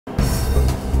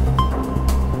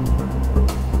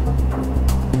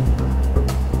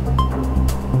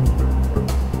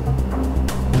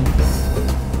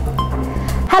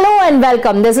and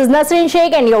welcome. This is Nasreen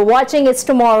Sheikh and you're watching It's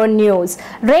Tomorrow News.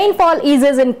 Rainfall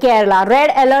eases in Kerala.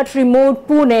 Red alert removed.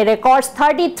 Pune records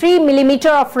 33 millimeter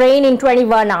of rain in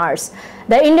 21 hours.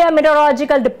 The India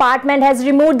Meteorological Department has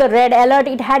removed the red alert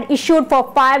it had issued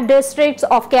for 5 districts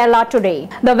of Kerala today.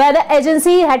 The weather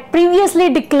agency had previously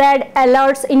declared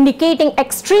alerts indicating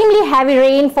extremely heavy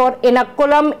rain for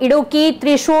Ernakulam, Idukki,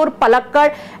 Thrissur,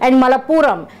 Palakkad and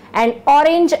Malappuram, and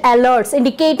orange alerts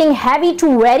indicating heavy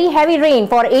to very heavy rain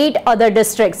for 8 other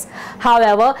districts.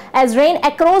 However, as rain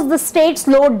across the state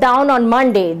slowed down on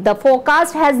Monday, the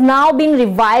forecast has now been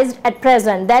revised. At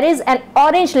present, there is an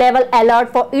orange level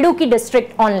alert for Idukki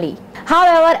district only.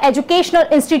 However, educational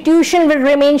institutions will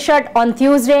remain shut on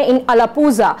Tuesday in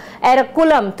Alappuzha,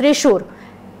 Ernakulam, Thrissur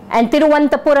and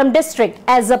Thiruvananthapuram district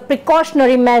as a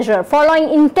precautionary measure. Following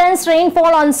intense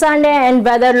rainfall on Sunday and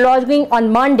weather logging on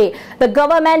Monday, the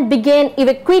government began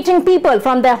evacuating people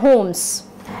from their homes.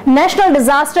 National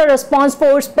Disaster Response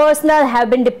Force personnel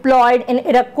have been deployed in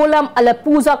Ernakulam,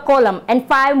 Alappuzha column, and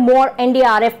 5 more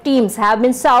NDRF teams have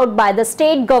been served by the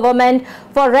state government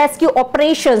for rescue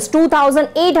operations.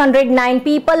 2,809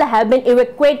 people have been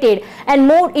evacuated and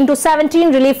moved into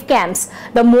 17 relief camps.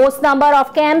 The most number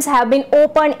of camps have been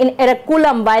opened in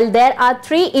Ernakulam, while there are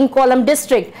 3 in Kollam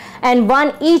district and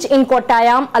 1 each in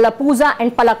Kottayam, Alappuzha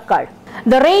and Palakkad.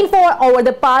 The rainfall over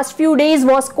the past few days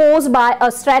was caused by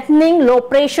a strengthening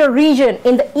low-pressure region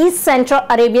in the east-central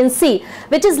Arabian Sea,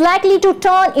 which is likely to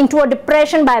turn into a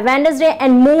depression by Wednesday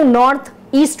and move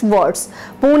northeastwards.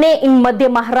 Pune in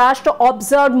Madhya Maharashtra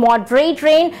observed moderate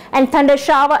rain and thunder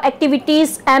shower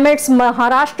activities amidst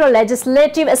Maharashtra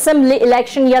Legislative Assembly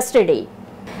election yesterday.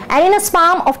 And in a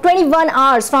span of 21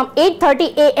 hours from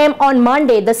 8:30 a.m. on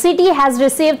Monday, the city has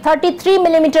received 33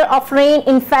 millimeter of rain.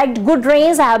 In fact, good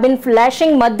rains have been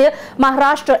flashing Madhya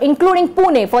Maharashtra, including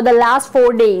Pune, for the last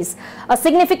 4 days. A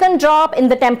significant drop in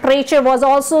the temperature was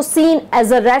also seen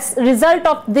as a result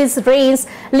of these rains,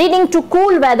 leading to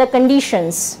cool weather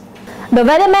conditions. The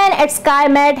weathermen at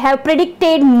SkyMet have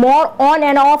predicted more on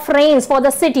and off rains for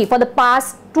the city for the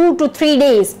past 2 to 3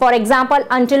 days, for example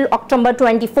until October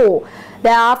 24.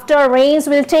 Thereafter, rains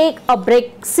will take a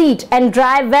back seat and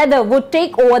dry weather would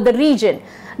take over the region.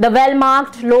 The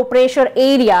well-marked low-pressure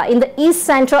area in the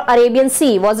east-central Arabian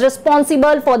Sea was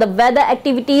responsible for the weather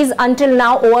activities until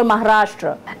now over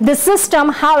Maharashtra. This system,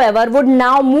 however, would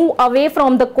now move away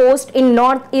from the coast in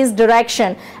northeast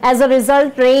direction. As a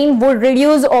result, rain would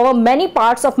reduce over many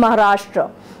parts of Maharashtra.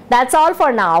 That's all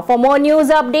for now. For more news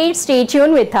updates, stay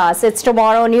tuned with us. It's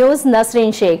Tomorrow News,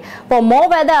 Nasreen Sheikh. For more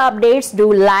weather updates,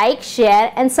 do like,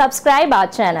 share and subscribe our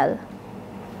channel.